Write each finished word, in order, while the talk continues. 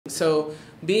So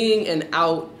being an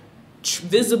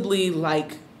visibly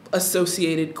like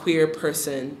associated queer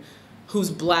person who's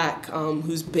Black,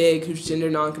 who's big, who's gender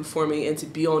non-conforming, and to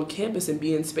be on campus and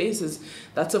be in spaces,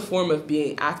 that's a form of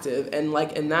being active. And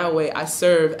like in that way, I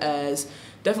serve as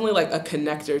definitely like a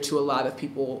connector to a lot of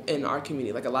people in our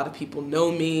community. Like a lot of people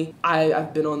know me.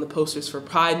 I've been on the posters for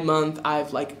Pride Month.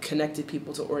 I've like connected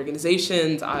people to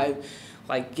organizations. I've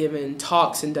like given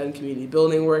talks and done community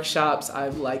building workshops.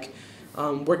 I've like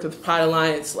worked with Pride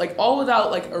Alliance, like all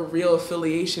without like a real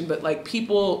affiliation, but like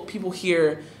people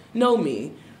here know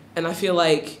me. And I feel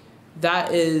like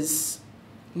that is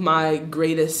my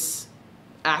greatest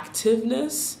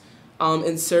activeness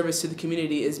in service to the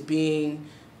community, is being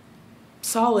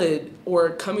solid,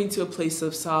 or coming to a place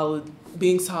of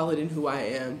being solid in who I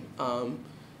am,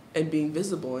 and being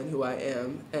visible in who I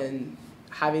am, and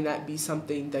having that be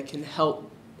something that can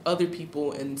help other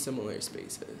people in similar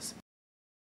spaces.